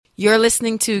You're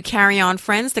listening to Carry On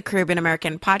Friends, the Caribbean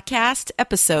American podcast,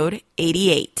 episode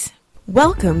 88.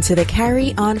 Welcome to the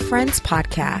Carry On Friends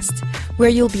podcast, where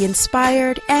you'll be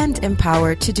inspired and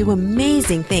empowered to do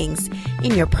amazing things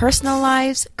in your personal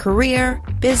lives, career,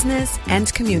 business,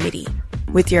 and community.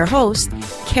 With your host,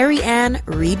 Carrie Ann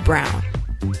Reed Brown.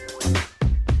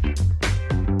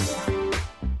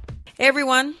 Hey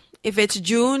everyone. If it's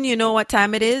June, you know what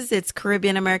time it is. It's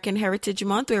Caribbean American Heritage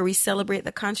Month, where we celebrate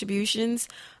the contributions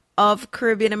of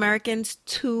Caribbean Americans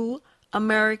to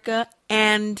America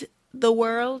and the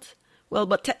world. Well,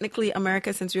 but technically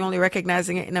America, since we're only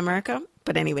recognizing it in America.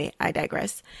 But anyway, I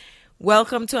digress.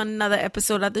 Welcome to another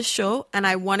episode of the show. And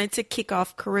I wanted to kick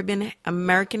off Caribbean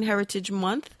American Heritage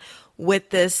Month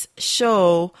with this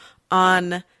show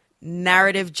on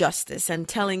narrative justice and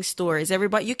telling stories.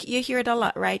 Everybody, you hear it a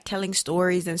lot, right? Telling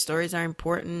stories, and stories are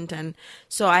important. And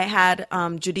so I had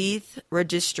Judith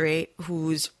Registre,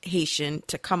 who's Haitian,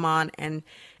 to come on and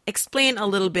explain a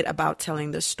little bit about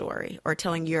telling the story or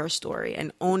telling your story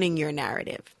and owning your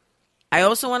narrative. I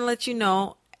also want to let you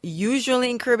know,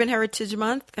 usually in Caribbean Heritage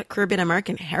Month, Caribbean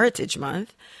American Heritage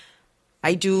Month,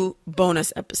 I do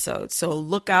bonus episodes. So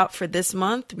look out for this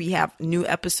month. We have new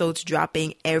episodes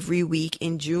dropping every week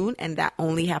in June, and that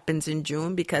only happens in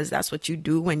June because that's what you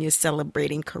do when you're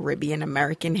celebrating Caribbean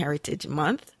American Heritage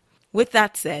Month. With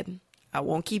that said, I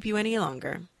won't keep you any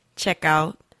longer. Check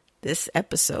out this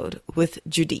episode with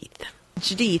Judith.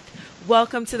 Judith,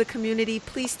 welcome to the community.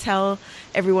 Please tell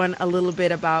everyone a little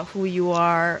bit about who you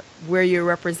are, where you're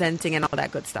representing, and all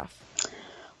that good stuff.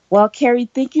 Well, Carrie,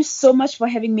 thank you so much for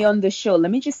having me on the show. Let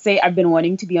me just say I've been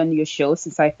wanting to be on your show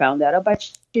since I found out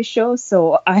about your show.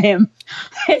 So I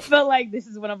feel like this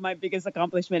is one of my biggest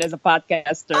accomplishments as a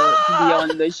podcaster to be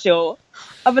on the show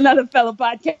of another fellow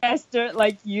podcaster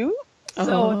like you.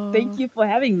 So Thank you for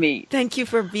having me. Thank you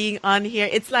for being on here.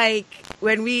 It's like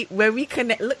when we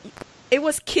connect, look, it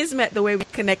was kismet the way we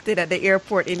connected at the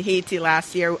airport in Haiti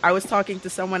last year. I was talking to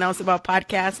someone else about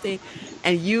podcasting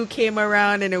and you came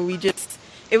around and it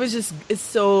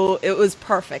was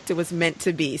perfect. It was meant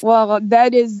to be. Well,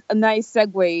 that is a nice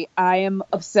segue. I am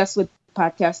obsessed with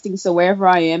podcasting. So wherever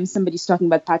I am, somebody's talking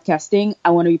about podcasting,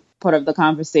 I want to be part of the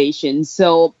conversation.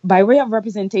 So by way of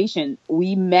representation,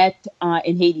 we met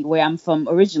in Haiti, where I'm from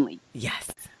originally.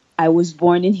 Yes. I was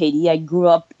born in Haiti. I grew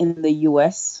up in the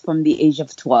U.S. from the age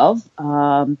of 12.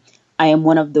 I am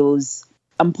one of those.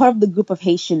 I'm part of the group of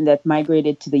Haitian that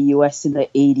migrated to the U.S. in the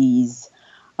 80s.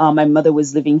 My mother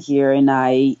was living here, and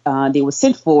they were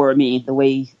sent for me the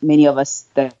way many of us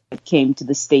that came to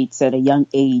the States at a young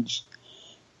age.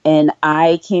 And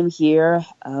I came here,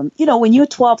 when you're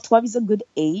 12 is a good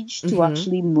age to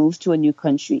actually move to a new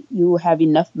country. You have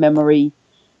enough memory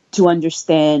to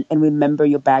understand and remember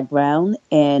your background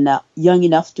and young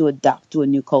enough to adapt to a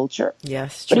new culture.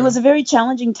 Yes, true. But it was a very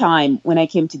challenging time when I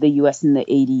came to the U.S. in the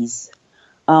 80s.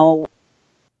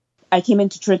 I came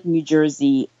into Trenton, New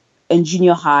Jersey. In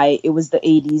junior high, it was the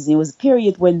 80s. And it was a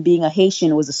period when being a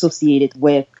Haitian was associated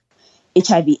with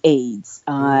HIV/AIDS.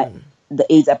 The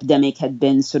AIDS epidemic had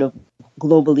been sort of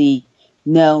globally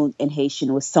known, and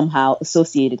Haitian was somehow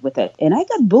associated with it. And I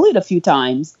got bullied a few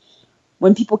times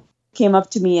when people came up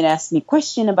to me and asked me a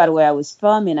question about where I was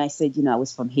from. And I said, I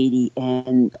was from Haiti.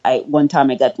 And one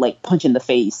time I got punched in the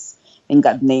face and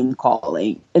got name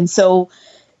calling. And so,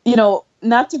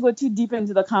 not to go too deep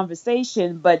into the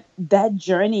conversation, but that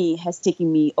journey has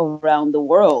taken me around the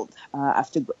world.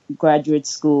 After graduate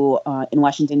school in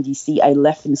Washington, D.C., I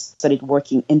left and started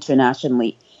working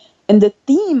internationally. And the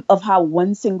theme of how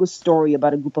one single story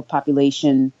about a group of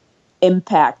population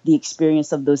impact the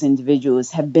experience of those individuals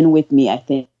have been with me. I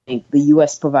think the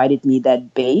U.S. provided me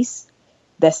that base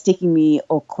that's taking me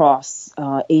across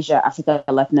Asia, Africa,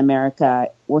 Latin America,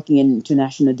 working in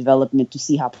international development to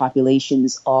see how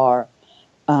populations are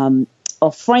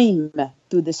framed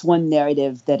through this one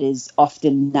narrative that is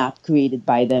often not created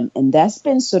by them. And that's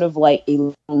been sort of like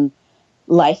a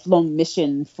lifelong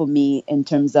mission for me in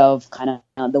terms of kind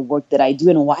of the work that I do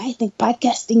and why I think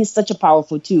podcasting is such a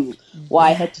powerful tool. Why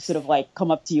I had to sort of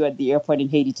come up to you at the airport in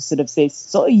Haiti to sort of say,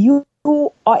 so you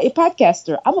are a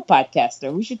podcaster. I'm a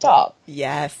podcaster. We should talk.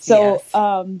 Yes. So,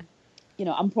 yes.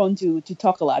 I'm prone to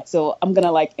talk a lot. So I'm going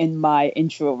to end my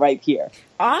intro right here.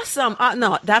 Awesome.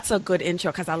 No, that's a good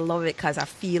intro because I love it because I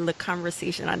feel the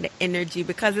conversation and the energy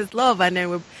because it's love. And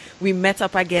then we met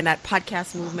up again at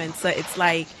Podcast Movement. So it's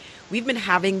like we've been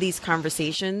having these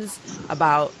conversations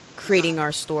about creating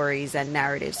our stories and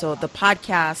narratives. So the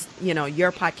podcast,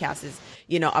 your podcast is,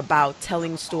 about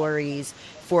telling stories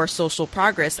for social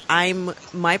progress.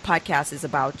 My podcast is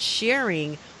about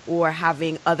sharing or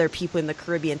having other people in the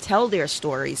Caribbean tell their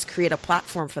stories, create a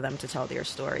platform for them to tell their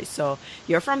stories. So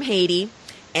you're from Haiti,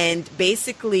 and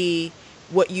basically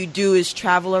what you do is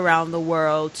travel around the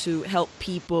world to help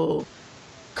people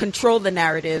control the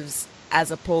narratives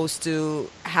as opposed to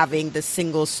having the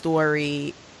single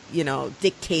story,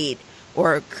 dictate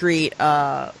or create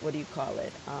what do you call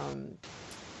it?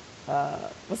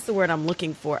 What's the word I'm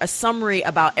looking for? A summary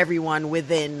about everyone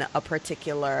within a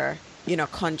particular,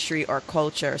 country or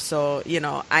culture. So,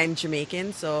 I'm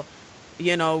Jamaican, so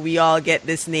we all get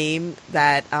this name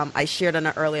that I shared on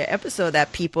an earlier episode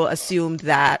that people assumed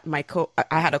that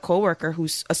I had a coworker who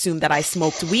assumed that I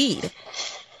smoked weed.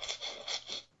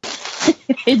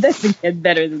 It doesn't get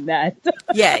better than that.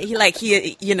 Yeah,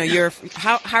 you're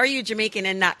how are you Jamaican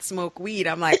and not smoke weed?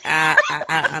 I'm like,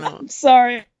 I don't.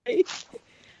 Sorry.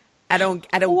 I don't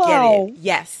Wow. get it.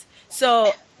 Yes.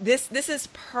 So this is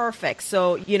perfect.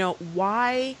 So,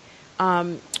 why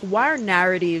are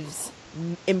narratives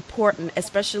important,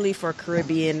 especially for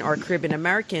Caribbean or Caribbean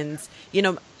Americans,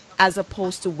 as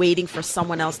opposed to waiting for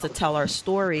someone else to tell our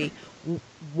story?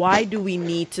 Why do we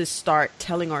need to start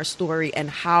telling our story, and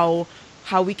how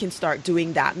we can start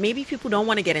doing that? Maybe people don't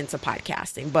want to get into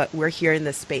podcasting, but we're here in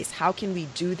this space. How can we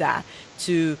do that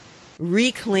to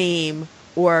reclaim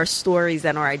our stories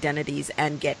and our identities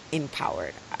and get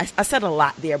empowered? I said a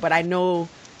lot there, but I know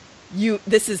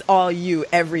this is all you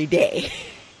every day.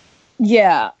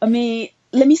 Yeah. I mean,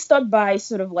 let me start by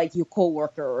sort of like your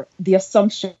coworker, the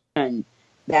assumption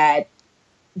that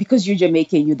because you're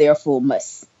Jamaican, you therefore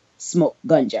must smoke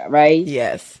ganja, right?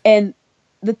 Yes. And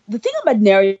the thing about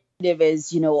narrative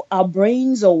is, our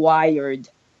brains are wired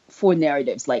for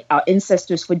narratives. Like our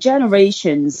ancestors for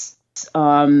generations,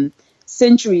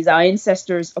 centuries, our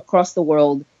ancestors across the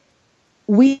world,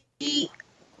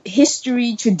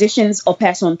 history, traditions are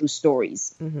passed on through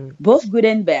stories, both good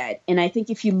and bad. And I think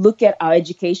if you look at our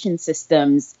education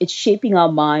systems, it's shaping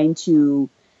our mind to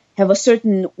have a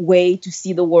certain way to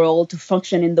see the world, to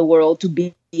function in the world, to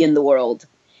be in the world.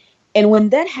 And when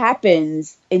that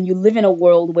happens, and you live in a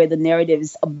world where the narrative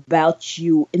is about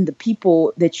you and the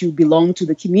people that you belong to,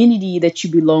 the community that you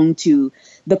belong to,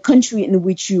 the country in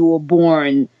which you were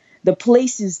born, the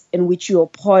places in which you are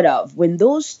part of, when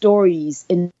those stories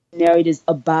and narratives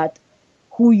about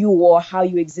who you are, how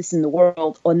you exist in the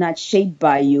world are not shaped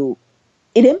by you,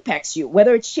 it impacts you.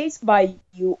 Whether it's shaped by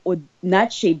you or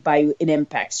not shaped by you, it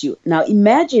impacts you. Now,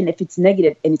 imagine if it's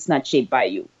negative and it's not shaped by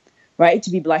you, right? To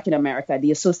be Black in America,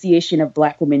 the association of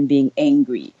Black women being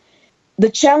angry. The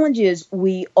challenge is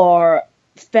we are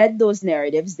fed those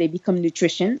narratives. They become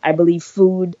nutrition. I believe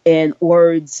food and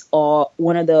words are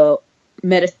one of the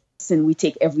medicine we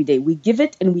take every day. We give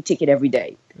it and we take it every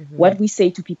day. What we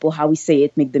say to people, how we say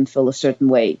it, make them feel a certain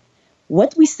way.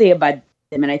 What we say about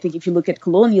them, and I think if you look at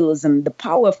colonialism, the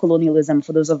power of colonialism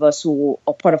for those of us who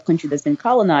are part of a country that's been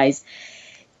colonized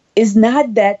is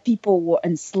not that people were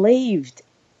enslaved.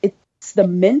 It's the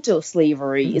mental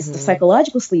slavery, it's the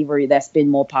psychological slavery that's been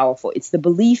more powerful. It's the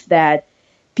belief that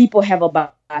people have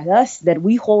about us, that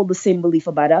we hold the same belief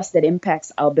about us that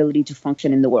impacts our ability to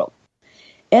function in the world.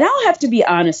 And I'll have to be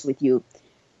honest with you.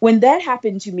 When that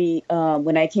happened to me,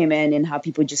 when I came in, and how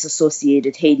people just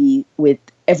associated Haiti with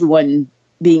everyone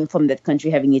being from that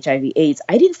country having HIV/AIDS,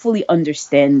 I didn't fully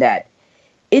understand that.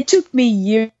 It took me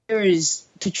years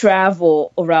to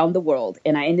travel around the world,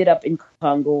 and I ended up in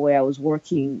Congo, where I was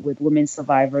working with women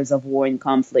survivors of war and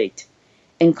conflict.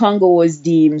 And Congo was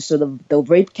deemed sort of the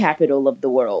rape capital of the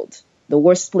world, the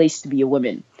worst place to be a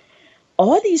woman.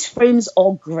 All these frames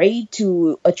are great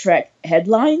to attract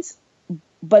headlines,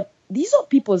 but these are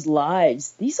people's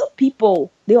lives. They are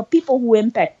people who are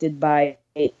impacted by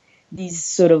these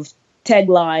sort of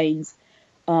taglines,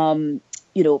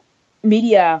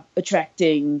 media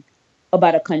attracting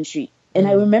about a country. And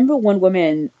I remember one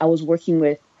woman I was working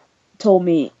with told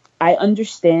me, I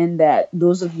understand that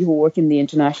those of you who work in the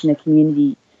international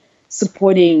community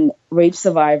supporting rape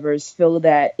survivors feel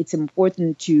that it's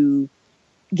important to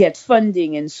get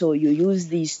funding. And so you use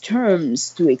these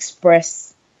terms to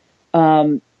express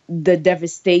the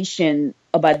devastation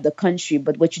about the country.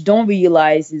 But what you don't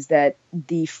realize is that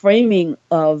the framing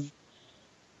of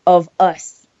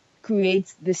us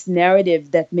creates this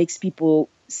narrative that makes people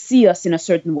see us in a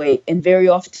certain way. And very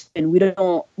often we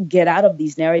don't get out of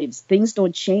these narratives. Things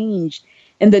don't change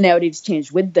and the narratives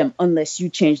change with them unless you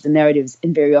change the narratives.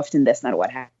 And very often that's not what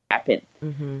happened.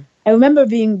 I remember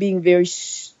being very,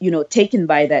 taken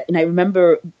by that. And I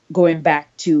remember going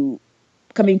back to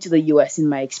coming to the US in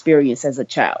my experience as a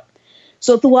child.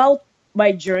 So throughout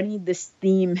my journey, this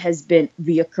theme has been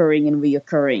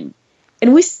reoccurring.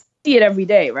 And we see it every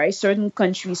day, right? Certain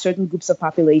countries, certain groups of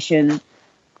population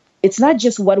it's not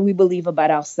just what we believe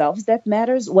about ourselves that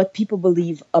matters. What people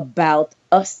believe about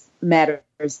us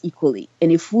matters equally.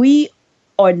 And if we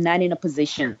are not in a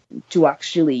position to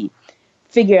actually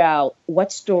figure out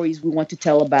what stories we want to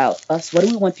tell about us, what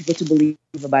do we want people to believe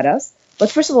about us?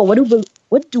 But first of all,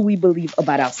 what do we believe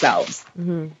about ourselves?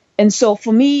 Mm-hmm. And so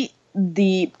for me,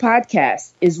 the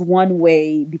podcast is one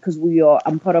way, because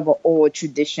I'm part of an oral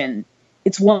tradition.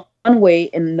 It's one way,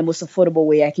 and the most affordable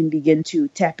way I can begin to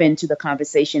tap into the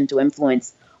conversation to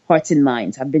influence hearts and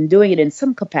minds. I've been doing it in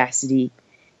some capacity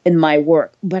in my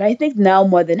work, but I think now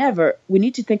more than ever, we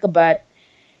need to think about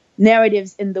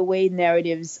narratives in the way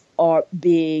narratives are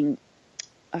being,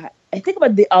 I think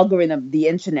about the algorithm, the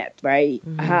internet, right?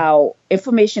 Mm-hmm. How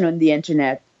information on the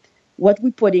internet, what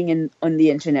we're putting in on the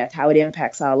internet, how it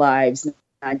impacts our lives,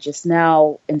 not just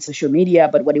now in social media,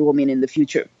 but what it will mean in the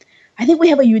future. I think we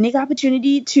have a unique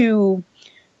opportunity to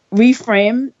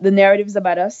reframe the narratives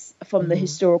about us from the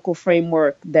historical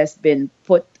framework that's been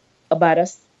put about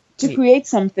us, to create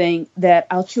something that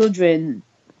our children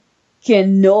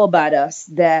can know about us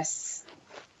that's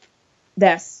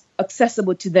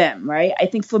accessible to them, right? I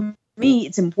think for me,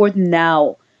 it's important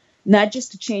now not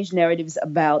just to change narratives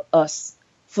about us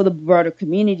for the broader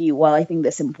community. While I think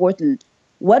that's important,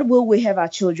 what will we have our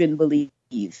children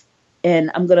believe?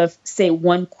 And I'm going to say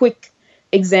one quick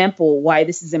example why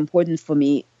this is important for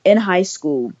me. In high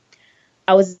school,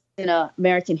 I was in an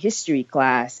American history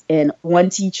class, and one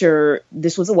teacher,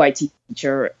 this was a white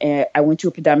teacher, and I went to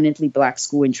a predominantly black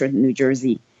school in Trenton, New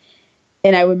Jersey.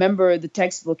 And I remember the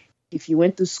textbook, if you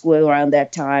went to school around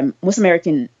that time, most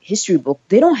American history book,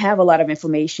 they don't have a lot of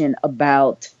information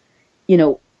about,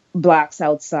 blacks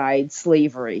outside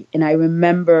slavery. And I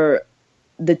remember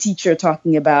the teacher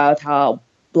talking about how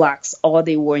blacks, all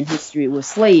they were in history was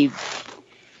slaves.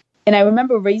 And I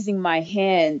remember raising my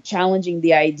hand, challenging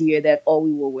the idea that all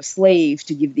we were was slaves,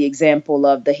 to give the example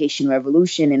of the Haitian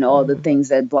Revolution and all the things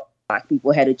that black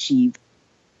people had achieved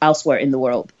elsewhere in the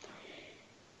world.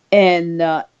 And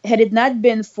had it not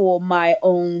been for my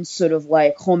own sort of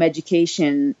like home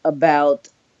education about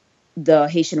the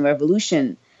Haitian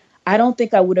Revolution, I don't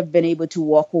think I would have been able to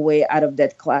walk away out of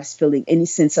that class feeling any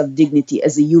sense of dignity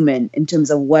as a human in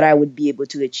terms of what I would be able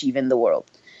to achieve in the world.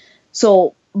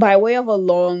 So by way of a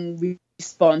long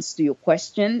response to your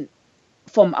question,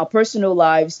 from our personal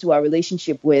lives to our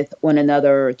relationship with one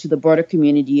another, to the broader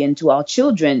community, and to our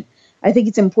children, I think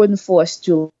it's important for us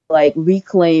to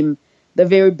reclaim the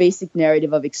very basic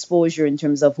narrative of exposure in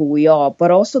terms of who we are, but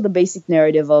also the basic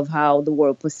narrative of how the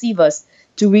world perceives us,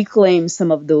 to reclaim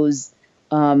some of those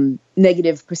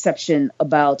negative perception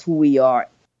about who we are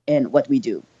and what we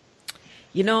do.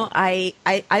 I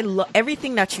love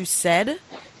everything that you said.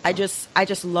 I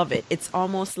just love it. It's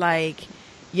almost like,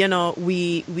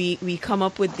 we come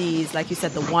up with these, like you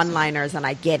said, the one-liners, and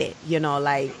I get it.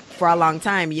 Like for a long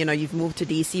time, you've moved to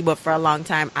DC, but for a long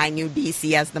time, I knew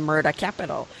DC as the murder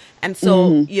capital. And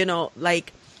so,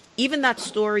 even that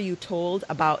story you told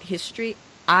about history,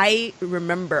 I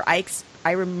remember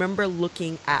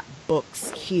looking at books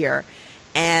here.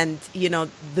 And,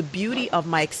 the beauty of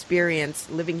my experience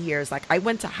living here is I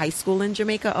went to high school in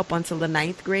Jamaica up until the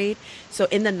 9th grade. So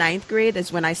in the 9th grade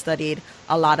is when I studied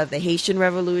a lot of the Haitian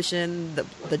Revolution,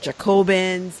 the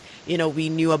Jacobins, we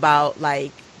knew about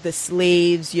the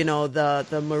slaves,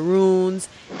 the Maroons.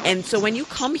 And so when you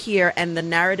come here and the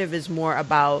narrative is more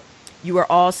about you were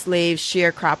all slaves,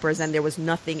 sharecroppers, and there was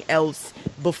nothing else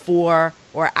before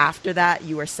or after that,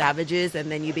 you were savages,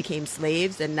 and then you became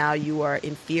slaves, and now you are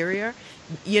inferior.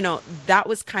 That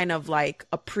was kind of like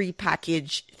a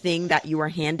prepackaged thing that you were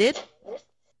handed.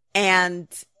 And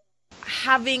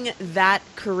having that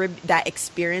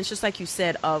experience, just like you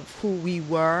said, of who we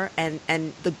were, and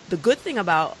the good thing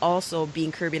about also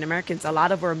being Caribbean Americans, a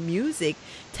lot of our music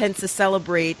tends to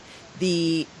celebrate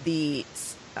the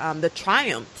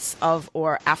triumphs of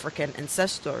our African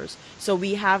ancestors. So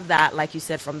we have that, like you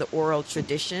said, from the oral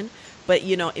tradition. But,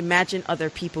 imagine other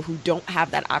people who don't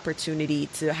have that opportunity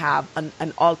to have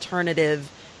an alternative,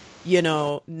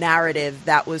 narrative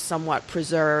that was somewhat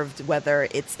preserved, whether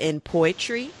it's in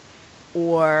poetry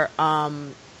or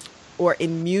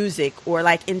in music, or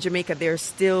like in Jamaica, there's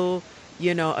still,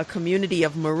 a community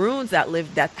of Maroons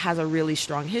that has a really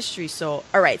strong history. So,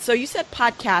 all right. So you said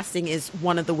podcasting is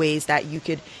one of the ways that you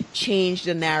could change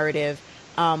the narrative.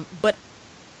 But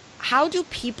how do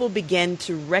people begin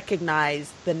to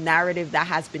recognize the narrative that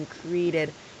has been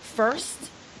created first?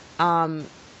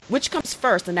 Which comes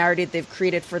first, the narrative they've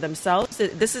created for themselves?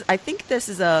 I think this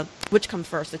is which comes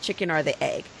first, the chicken or the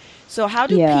egg? So how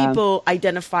do people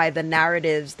identify the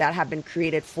narratives that have been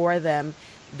created for them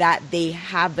that they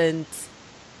haven't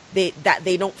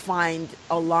they don't find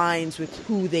aligns with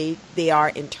who they are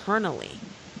internally.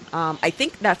 I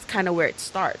think that's kind of where it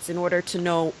starts. In order to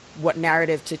know what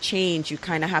narrative to change, you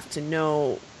kind of have to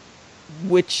know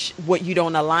what you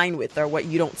don't align with or what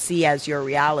you don't see as your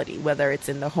reality, whether it's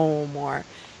in the home or,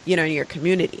 in your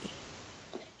community.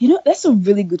 That's a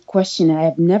really good question. I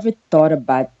have never thought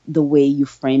about the way you're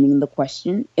framing the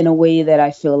question in a way that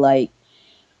I feel like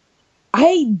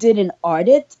I did an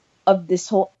audit of this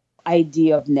whole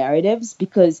idea of narratives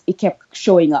because it kept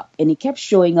showing up, and it kept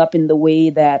showing up in the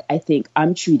way that I think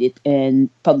I'm treated in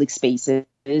public spaces,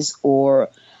 or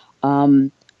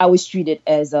I was treated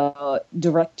as a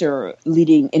director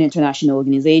leading an international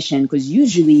organization, because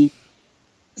usually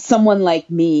someone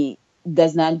like me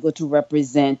does not go to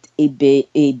represent a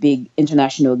big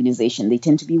international organization. They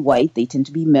tend to be white. They tend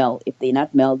to be male. If they're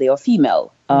not male, they are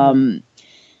female.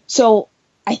 So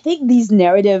I think these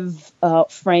narrative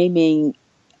framing,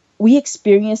 we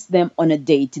experience them on a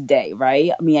day to day,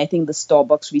 right? I mean, I think the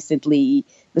Starbucks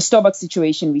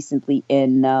situation recently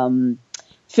in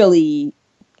Philly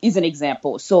is an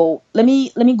example. So let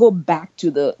me go back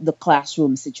to the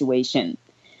classroom situation.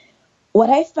 What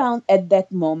I found at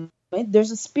that moment,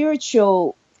 there's a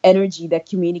spiritual energy that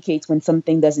communicates when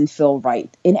something doesn't feel right.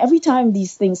 And every time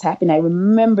these things happen, I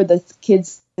remember the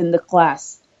kids in the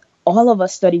class, all of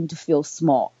us starting to feel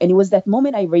small. And it was that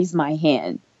moment I raised my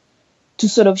hand to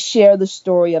sort of share the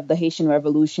story of the Haitian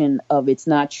Revolution, of it's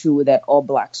not true that all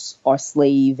Blacks are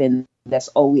slave and that's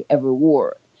all we ever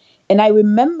were. And I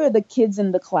remember the kids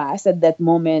in the class at that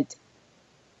moment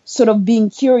sort of being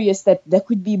curious that there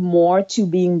could be more to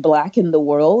being Black in the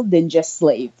world than just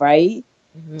slave, right?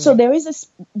 So there is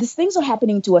these things are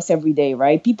happening to us every day,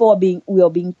 right? We are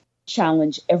being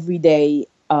challenged every day.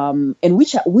 And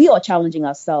we are challenging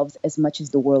ourselves as much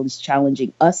as the world is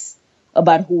challenging us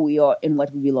about who we are and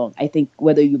what we belong. I think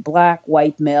whether you're Black,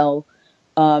 white, male,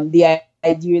 the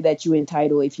idea that you're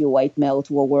entitled, if you're white male,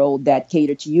 to a world that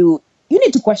cater to you, you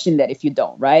need to question that if you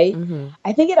don't, right?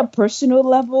 I think at a personal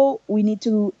level, we need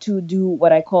to do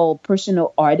what I call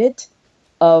personal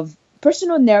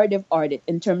narrative audit,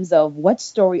 in terms of what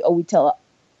story are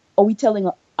we telling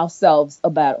ourselves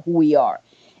about who we are.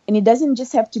 And it doesn't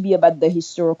just have to be about the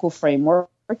historical framework.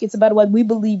 It's about what we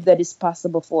believe that is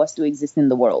possible for us to exist in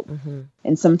the world.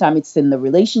 And sometimes it's in the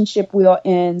relationship we are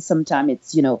in. Sometimes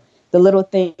it's, the little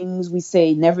things we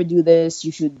say, never do this,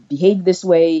 you should behave this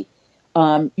way.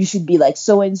 You should be like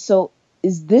so-and-so.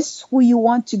 Is this who you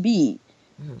want to be?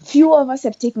 Few of us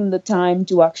have taken the time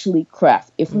to actually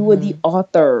craft. If we were the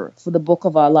author for the book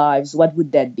of our lives, what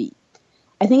would that be?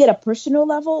 I think at a personal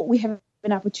level, we have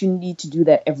an opportunity to do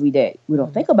that every day. We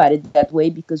don't think about it that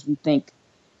way because we think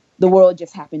the world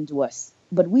just happened to us.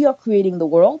 But we are creating the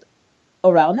world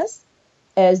around us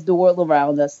as the world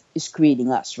around us is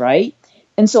creating us, right?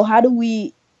 And so how do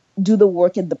we do the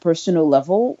work at the personal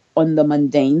level on the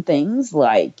mundane things,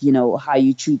 like, how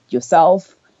you treat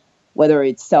yourself, whether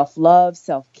it's self-love,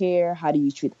 self-care, how do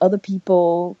you treat other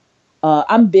people?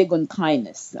 I'm big on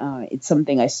kindness. It's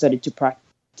something I started to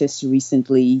practice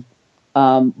recently,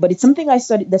 but it's something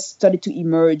that started to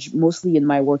emerge mostly in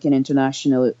my work in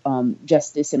international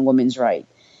justice and women's rights,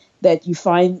 that you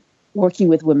find working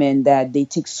with women that they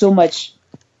do so much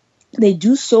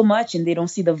and they don't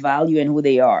see the value in who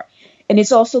they are. And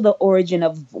it's also the origin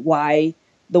of why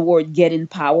the word get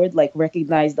empowered, like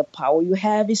recognize the power you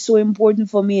have, is so important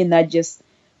for me, and not just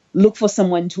look for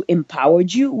someone to empower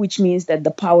you, which means that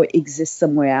the power exists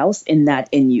somewhere else and not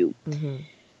in you.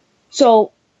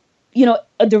 So,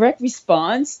 a direct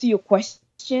response to your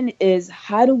question is,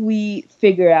 how do we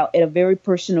figure out at a very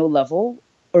personal level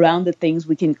around the things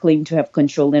we can claim to have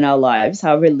control in our lives,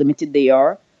 however limited they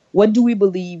are? What do we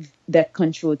believe that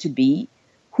control to be?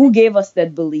 Who gave us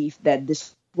that belief that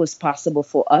this was possible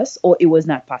for us, or it was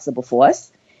not possible for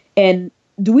us? And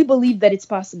do we believe that it's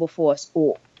possible for us,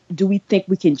 or do we think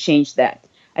we can change that?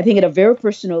 I think at a very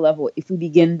personal level, if we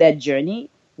begin that journey,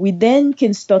 we then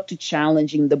can start to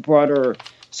challenging the broader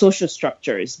social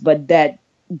structures. But that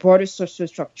broader social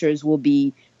structures will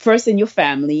be first in your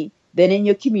family, then in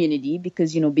your community,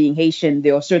 because, being Haitian,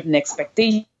 there are certain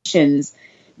expectations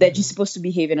that you're supposed to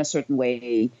behave in a certain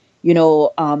way.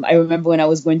 I remember when I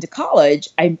was going to college,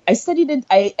 I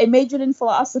majored in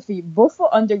philosophy, both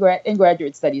for undergrad and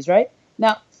graduate studies, right?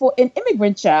 Now, for an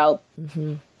immigrant child,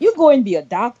 you go and be a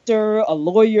doctor, a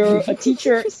lawyer, a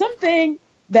teacher, something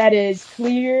that is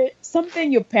clear,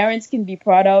 something your parents can be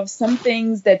proud of, some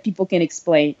things that people can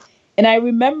explain. And I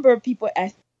remember people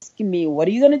asking me, what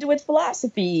are you going to do with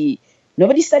philosophy?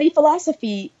 Nobody studied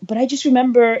philosophy. But I just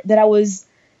remember that I was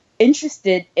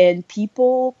interested in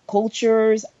people,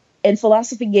 cultures, and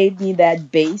philosophy gave me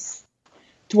that base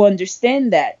to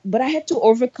understand that. But I had to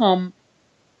overcome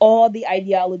all the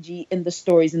ideology in the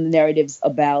stories and the narratives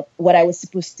about what I was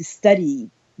supposed to study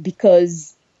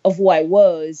because of who I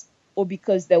was, or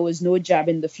because there was no job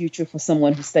in the future for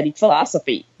someone who studied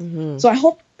philosophy. So I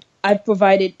hope I've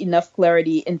provided enough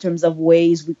clarity in terms of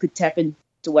ways we could tap into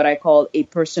what I call a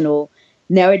personal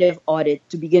narrative audit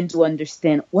to begin to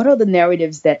understand what are the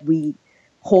narratives that we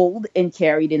hold and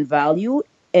carried in value,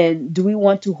 and do we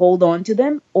want to hold on to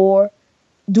them, or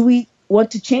do we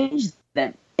want to change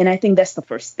them? And I think that's the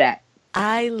first step.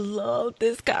 I love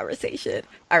this conversation.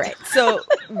 All right. So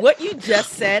what you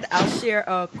just said, I'll share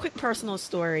a quick personal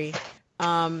story.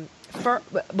 But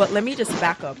let me just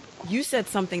back up. You said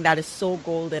something that is so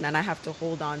golden, and I have to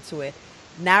hold on to it.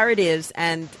 Narratives,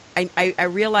 and I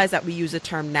realize that we use the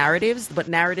term narratives, but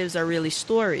narratives are really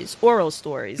stories, oral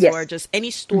stories, Yes. or just any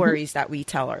stories that we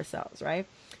tell ourselves, right?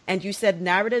 And you said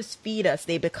narratives feed us;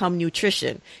 they become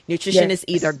nutrition. Nutrition Yes. is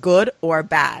either good or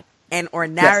bad, and or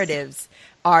narratives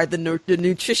are the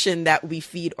nutrition that we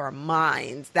feed our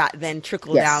minds that then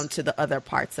trickle Yes. down to the other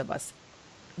parts of us.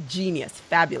 Genius,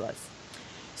 fabulous.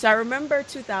 So I remember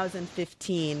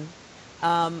 2015,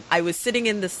 I was sitting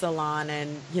in the salon,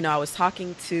 and, I was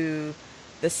talking to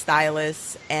the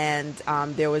stylist, and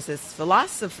there was this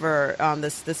philosopher,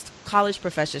 this college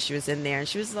professor. She was in there, and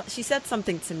she said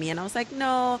something to me, and I was like,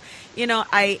 no,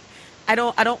 I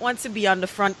don't want to be on the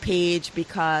front page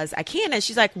because I can't. And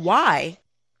she's like, why?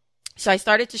 So I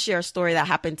started to share a story that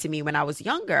happened to me when I was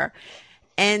younger.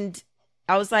 And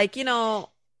I was like,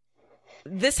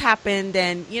 this happened,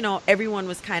 and, everyone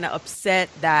was kind of upset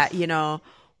that,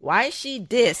 why is she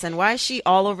this and why is she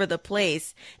all over the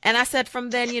place? And I said from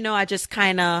then,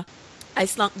 I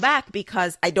slunk back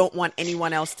because I don't want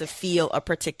anyone else to feel a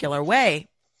particular way.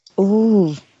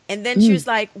 Ooh. And then she was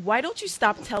like, why don't you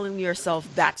stop telling yourself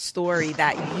that story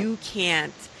that you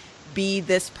can't be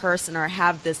this person or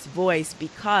have this voice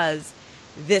because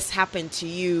this happened to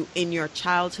you in your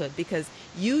childhood, because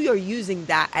you're using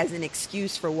that as an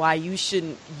excuse for why you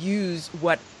shouldn't use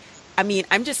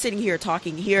I'm just sitting here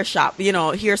talking hair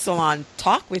salon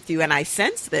talk with you, and I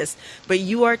sense this, but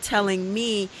you are telling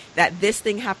me that this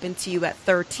thing happened to you at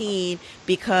 13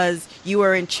 because you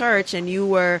were in church and you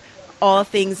were all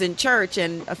things in church,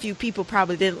 and a few people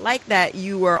probably didn't like that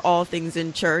you were all things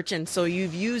in church, and so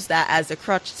you've used that as a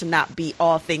crutch to not be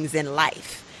all things in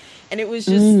life. And it was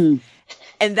just,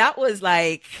 and that was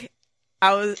like,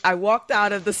 I walked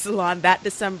out of the salon that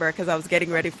December because I was getting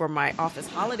ready for my office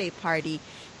holiday party,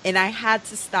 and I had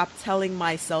to stop telling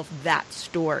myself that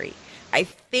story. I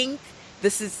think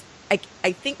this is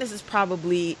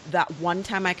probably that one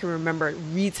time I can remember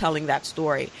retelling that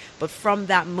story. But from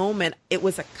that moment, it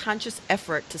was a conscious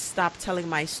effort to stop telling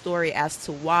my story as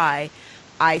to why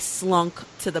I slunk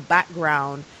to the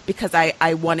background, because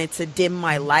I wanted to dim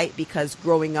my light, because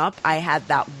growing up, I had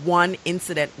that one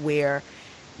incident where,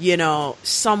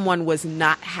 someone was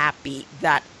not happy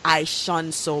that I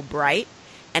shone so bright.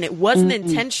 And it wasn't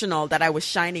intentional that I was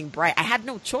shining bright. I had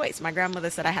no choice. My grandmother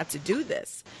said I had to do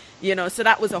this, so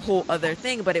that was a whole other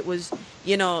thing. But it was,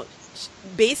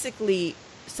 basically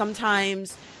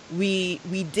sometimes we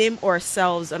dim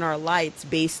ourselves and our lights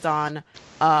based on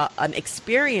an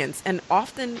experience. And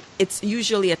often it's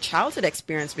usually a childhood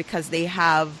experience, because they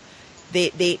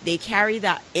carry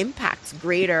that impact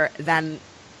greater than,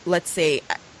 let's say,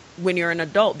 when you're an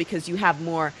adult, because you have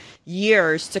more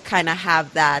years to kind of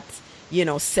have that,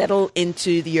 settle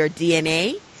into your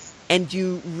DNA, and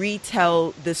you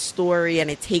retell the story,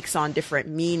 and it takes on different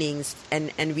meanings,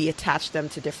 and we attach them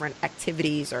to different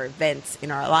activities or events in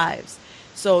our lives.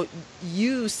 So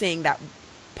you saying that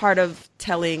part of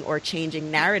telling or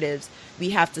changing narratives,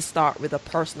 we have to start with a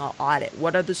personal audit.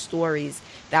 What are the stories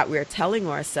that we're telling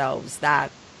ourselves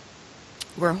that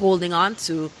we're holding on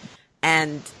to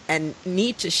and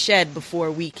need to shed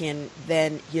before we can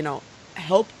then,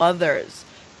 help others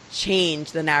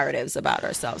change the narratives about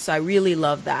ourselves? So I really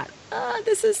love that.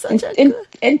 This is such a good...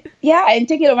 and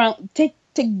take it around, take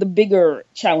the bigger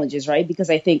challenges, right?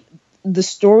 Because I think the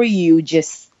story you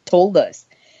just told us,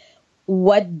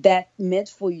 what that meant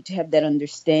for you to have that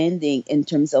understanding in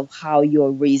terms of how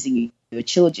you're raising your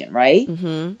children, right?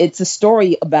 It's a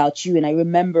story about you. And I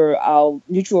remember our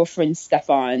mutual friend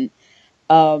Stefan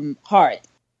Hart,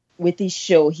 with his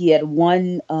show, he had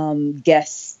one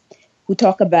guest who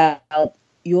talked about,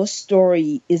 your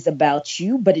story is about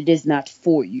you, but it is not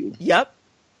for you. Yep.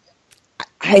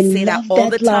 I say that all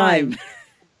the time.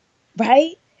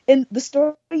 Right? And the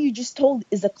story you just told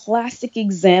is a classic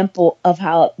example of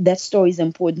how that story is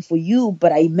important for you.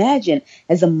 But I imagine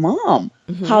as a mom,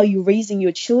 how you're raising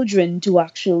your children to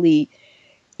actually,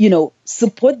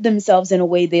 support themselves in a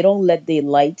way they don't let their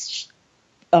light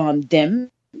dim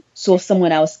so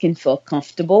someone else can feel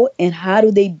comfortable? And how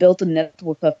do they build a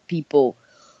network of people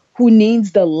who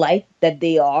needs the light that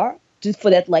they are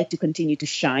for that light to continue to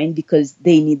shine because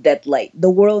they need that light? The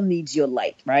world needs your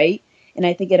light, right? And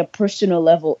I think at a personal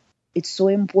level, it's so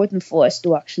important for us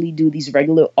to actually do these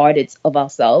regular audits of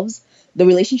ourselves, the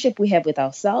relationship we have with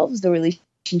ourselves, the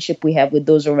relationship we have with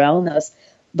those around us.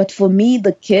 But for me,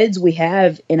 the kids we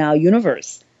have in our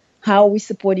universe, how are we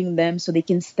supporting them so they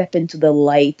can step into the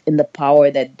light and the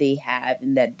power that they have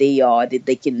and that they are, that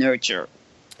they can nurture?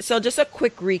 So just a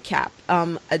quick recap,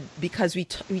 because we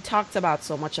talked about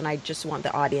so much, and I just want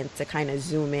the audience to kind of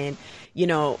zoom in.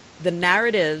 The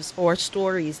narratives or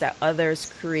stories that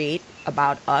others create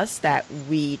about us that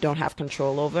we don't have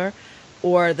control over,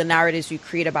 or the narratives we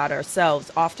create about ourselves,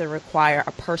 often require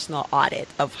a personal audit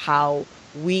of how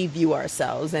we view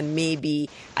ourselves and maybe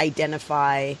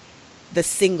identify the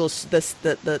single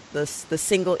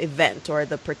event or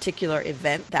the particular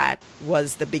event that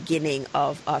was the beginning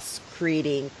of us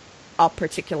creating a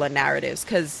particular narratives,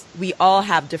 because we all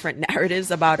have different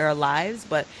narratives about our lives,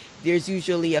 but there's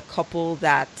usually a couple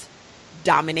that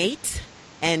dominate,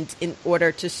 and in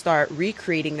order to start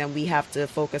recreating them, we have to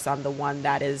focus on the one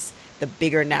that is the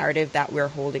bigger narrative that we're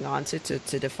holding on to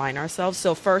define ourselves.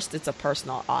 So first, it's a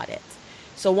personal audit.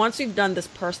 So once we've done this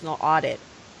personal audit,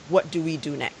 what do we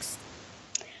do next?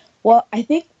 Well, I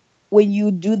think when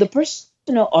you do the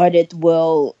personal audit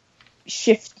will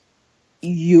shift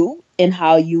you and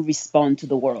how you respond to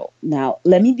the world. Now,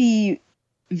 let me be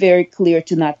very clear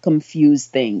to not confuse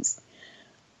things.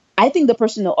 I think the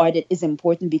personal audit is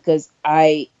important because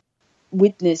I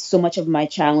witnessed so much of my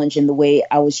challenge in the way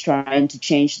I was trying to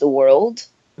change the world,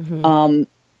 meant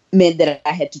that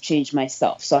I had to change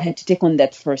myself. So I had to take on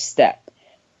that first step.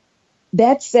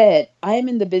 That said, I am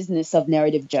in the business of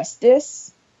narrative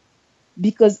justice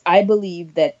because I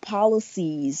believe that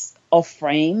policies are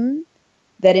framed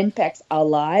that impacts our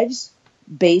lives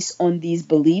based on these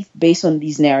beliefs, based on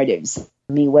these narratives.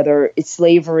 I mean, whether it's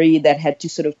slavery that had to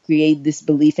sort of create this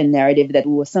belief and narrative that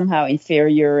we were somehow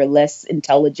inferior, less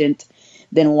intelligent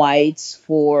than whites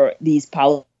for these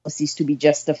policies to be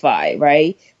justified,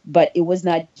 right? But it was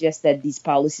not just that these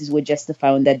policies were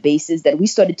justified on that basis, that we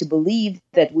started to believe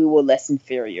that we were less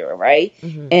inferior, right?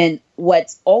 And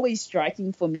what's always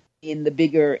striking for me in the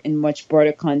bigger and much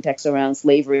broader context around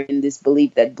slavery and this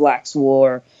belief that blacks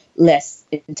were less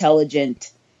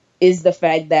intelligent is the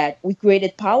fact that we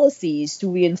created policies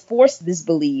to reinforce this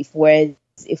belief. Whereas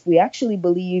if we actually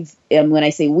believe, and when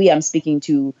I say we, I'm speaking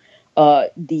to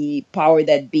the power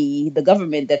that be, the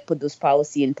government that put those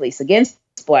policy in place against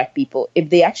Black people, if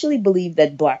they actually believe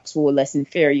that Blacks were less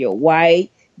inferior, why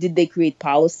did they create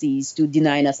policies to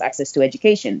deny us access to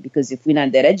education? Because if we're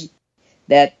not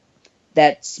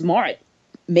that smart,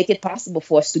 make it possible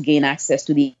for us to gain access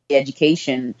to the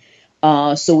education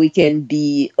so we can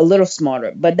be a little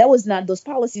smarter. But those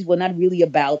policies were not really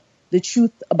about the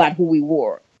truth about who we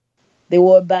were. They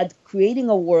were about creating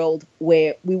a world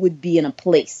where we would be in a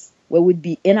place, where we'd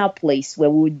be in our place, where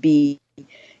we would be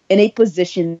in a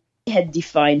position they had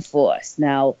defined for us.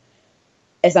 Now,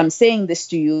 as I'm saying this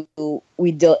to you,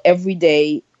 we deal every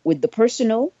day with the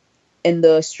personal and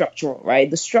the structural, right?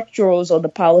 The structurals are the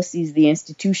policies, the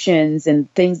institutions,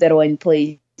 and things that are in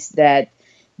place that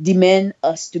demand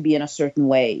us to be in a certain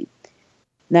way.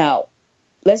 Now,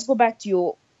 let's go back to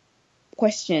your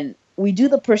question. We do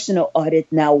the personal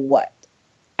audit. Now what?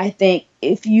 I think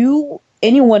if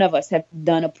any one of us have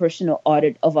done a personal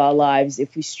audit of our lives,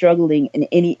 if we're struggling in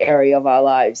any area of our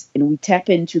lives, and we tap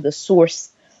into the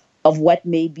source of what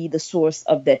may be the source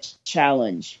of that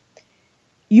challenge,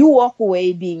 you walk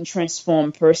away being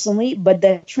transformed personally, but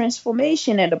that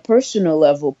transformation at a personal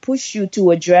level push you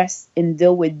to address and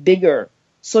deal with bigger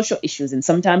social issues. And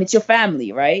sometimes it's your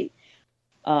family, right?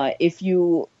 If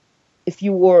you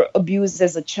were abused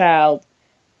as a child,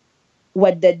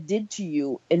 what that did to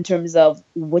you in terms of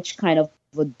which kind of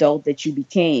adult that you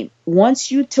became.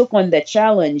 Once you took on that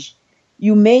challenge,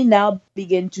 you may now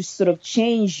begin to sort of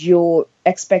change your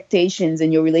expectations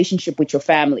and your relationship with your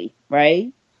family,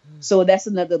 right? So that's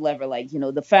another lever,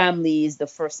 the family is the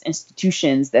first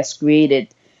institutions that's created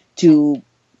to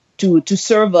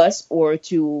serve us or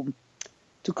to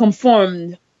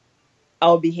conform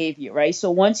our behavior, right?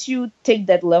 So once you take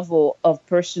that level of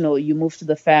personal, you move to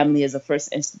the family as a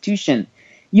first institution,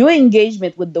 your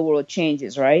engagement with the world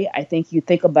changes, right? I think you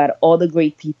think about all the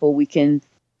great people we can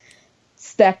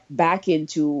step back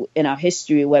into in our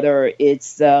history, whether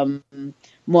it's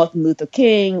Martin Luther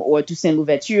King or Toussaint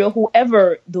Louverture,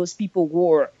 whoever those people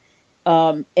were.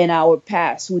 in our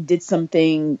past who did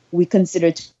something we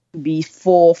consider to be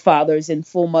full fathers and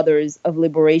full mothers of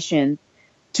liberation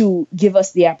to give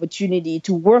us the opportunity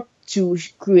to work to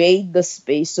create the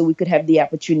space so we could have the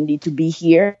opportunity to be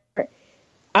here.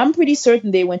 I'm pretty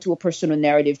certain they went to a personal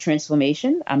narrative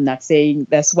transformation. I'm not saying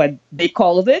that's what they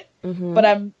called it, but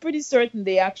I'm pretty certain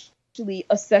they actually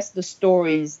assessed the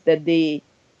stories that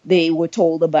they were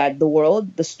told about the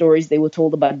world, the stories they were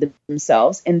told about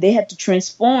themselves, and they had to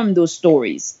transform those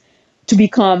stories to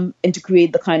become and to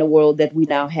create the kind of world that we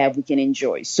now have we can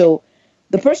enjoy. So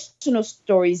the personal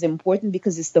story is important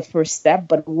because it's the first step.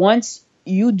 But once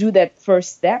you do that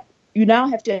first step, you now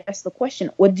have to ask the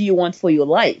question, what do you want for your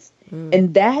life?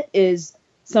 And that is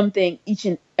something each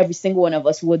and every single one of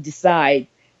us will decide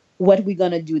what we're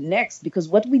going to do next, because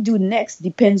what we do next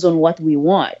depends on what we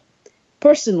want.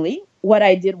 Personally, what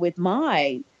I did with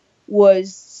mine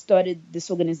was started this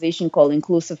organization called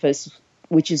Inclusivist,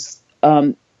 which is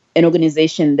an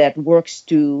organization that works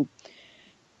to,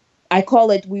 I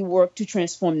call it, we work to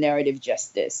transform narrative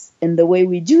justice. And the way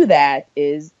we do that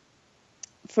is,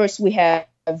 first we have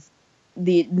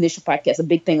the initial podcast, a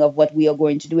big thing of what we are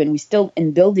going to do, and we're still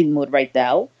in building mode right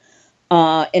now.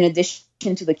 In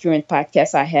addition to the current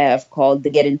podcast I have called the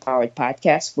Get Empowered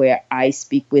Podcast, where I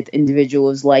speak with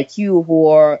individuals like you who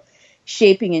are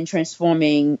shaping and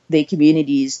transforming their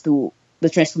communities through the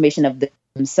transformation of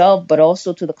themselves, but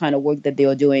also to the kind of work that they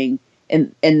are doing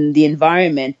in the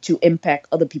environment to impact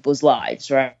other people's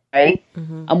lives, right?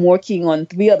 I'm working on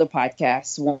 3 other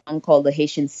podcasts, one called The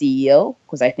Haitian CEO,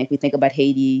 because I think we think about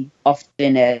Haiti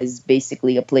often as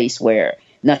basically a place where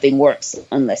nothing works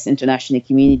unless international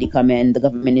community come in, the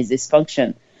government is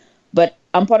dysfunction. But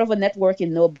I'm part of a network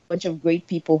and know a bunch of great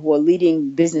people who are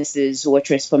leading businesses who are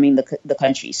transforming the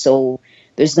country. So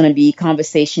there's going to be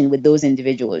conversation with those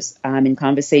individuals. I'm in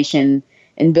conversation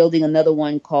and building another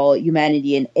one called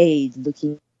Humanity and Aid,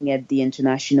 looking at the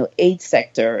international aid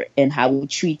sector and how it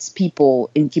treats people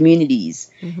in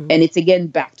communities. And it's again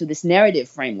back to this narrative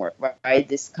framework, right?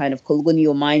 This kind of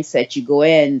colonial mindset. You go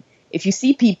in, if you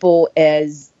see people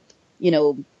as,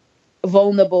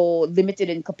 vulnerable, limited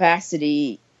in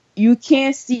capacity, you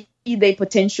can't see their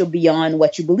potential beyond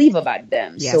what you believe about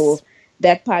them. Yes. So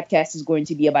that podcast is going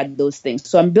to be about those things.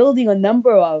 So I'm building a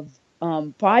number of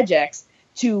projects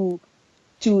to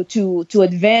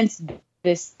advance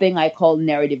this thing I call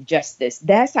narrative justice.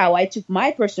 That's how I took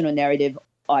my personal narrative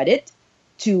audit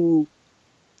from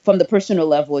the personal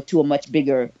level to a much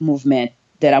bigger movement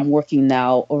that I'm working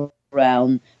now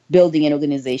around building an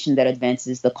organization that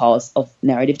advances the cause of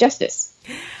narrative justice.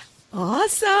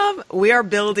 Awesome. We are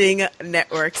building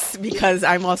networks because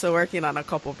I'm also working on a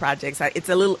couple projects. It's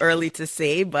a little early to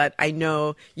say, but I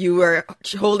know you were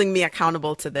holding me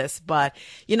accountable to this. But,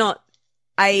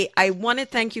 I want to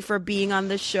thank you for being on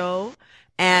the show.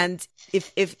 And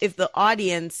if the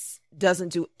audience doesn't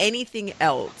do anything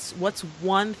else, what's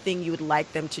one thing you would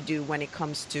like them to do when it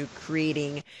comes to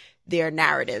creating their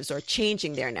narratives or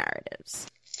changing their narratives?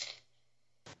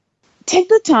 Take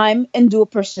the time and do a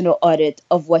personal audit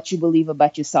of what you believe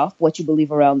about yourself, what you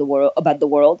believe around the world, about the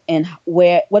world, and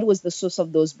what was the source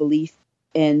of those beliefs,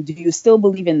 and do you still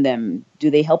believe in them?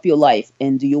 Do they help your life,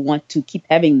 and do you want to keep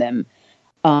having them?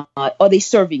 Are they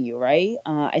serving you, right?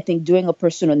 I think doing a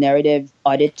personal narrative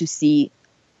audit to see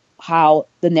how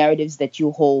the narratives that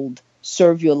you hold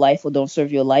serve your life or don't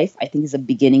serve your life, I think is a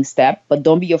beginning step. But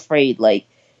don't be afraid.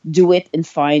 Do it and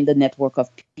find a network of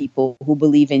people who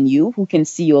believe in you, who can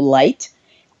see your light.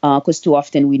 Because too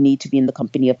often we need to be in the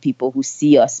company of people who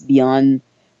see us beyond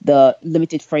the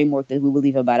limited framework that we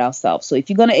believe about ourselves. So if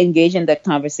you're going to engage in that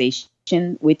conversation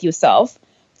with yourself,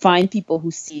 find people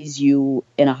who sees you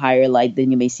in a higher light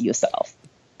than you may see yourself.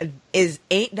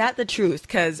 Ain't that the truth?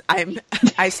 Because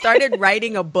I started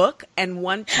writing a book, and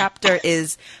one chapter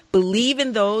is believe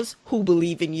in those who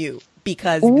believe in you,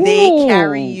 because they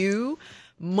carry you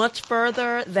much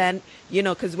further than,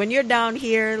 because when you're down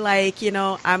here,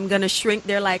 I'm going to shrink.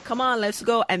 They're like, come on, let's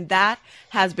go. And that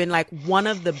has been one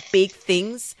of the big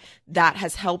things that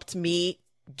has helped me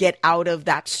get out of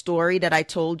that story that I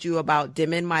told you about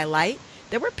dimming my light.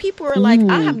 There were people who were like,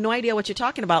 I have no idea what you're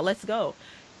talking about. Let's go.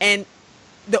 And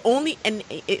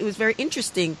it was very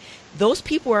interesting. Those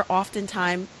people are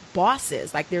oftentimes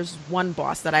bosses. There's one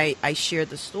boss that I shared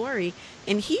the story,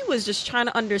 and he was just trying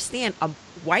to understand, a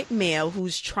white male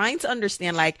who's trying to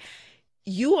understand,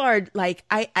 you are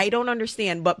I don't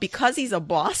understand, but because he's a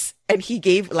boss and he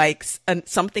gave like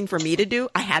something for me to do,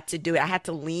 I had to do it. I had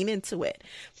to lean into it.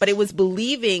 But it was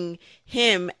believing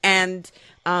him. And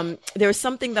there's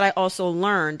something that I also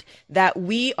learned, that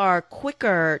we are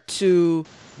quicker to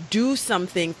do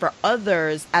something for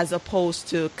others as opposed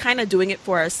to kind of doing it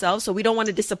for ourselves. So we don't want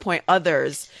to disappoint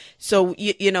others. So,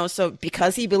 so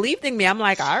because he believed in me, I'm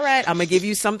like, all right, I'm going to give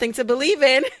you something to believe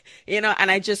in, and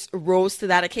I just rose to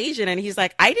that occasion. And he's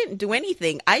like, I didn't do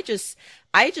anything. I just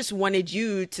wanted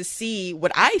you to see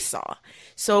what I saw.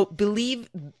 So believe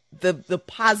the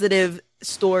positive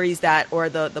stories or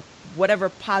the whatever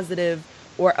positive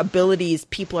or abilities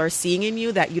people are seeing in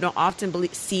you that you don't often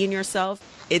see in yourself.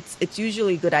 It's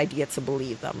usually a good idea to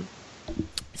believe them.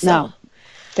 So, now,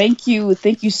 thank you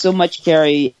so much,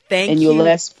 Carrie. And your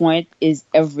last point is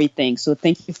everything. So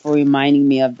thank you for reminding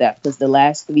me of that, because the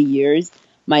last 3 years,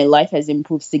 my life has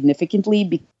improved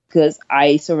significantly because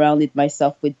I surrounded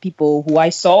myself with people who I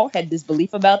saw had this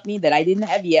belief about me that I didn't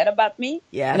have yet about me.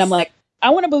 Yes. And I'm like, I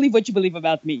want to believe what you believe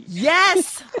about me.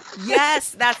 Yes.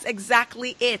 Yes, that's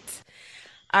exactly it.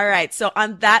 All right. So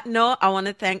on that note, I want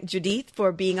to thank Judith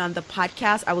for being on the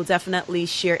podcast. I will definitely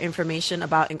share information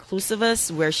about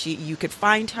Inclusivus, where you could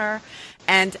find her.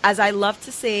 And as I love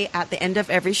to say at the end of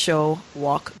every show,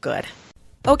 walk good.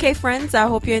 Okay, friends, I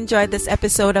hope you enjoyed this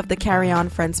episode of the Carry On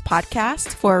Friends podcast.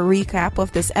 For a recap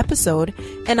of this episode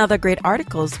and other great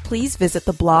articles, please visit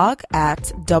the blog at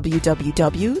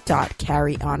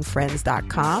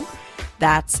www.carryonfriends.com.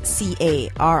 That's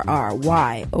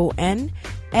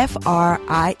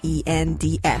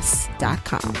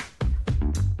CarryonFriends.com.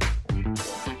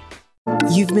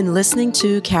 You've been listening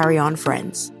to Carry On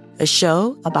Friends, a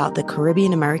show about the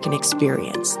Caribbean American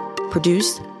experience,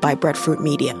 produced by Breadfruit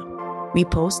Media. We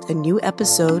post a new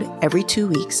episode every 2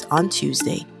 weeks on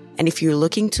Tuesday. And if you're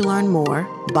looking to learn more,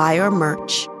 buy our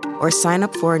merch, or sign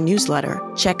up for a newsletter,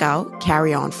 check out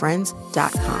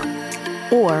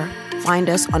CarryOnFriends.com. Or find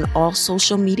us on all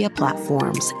social media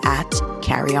platforms at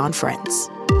Carry On Friends.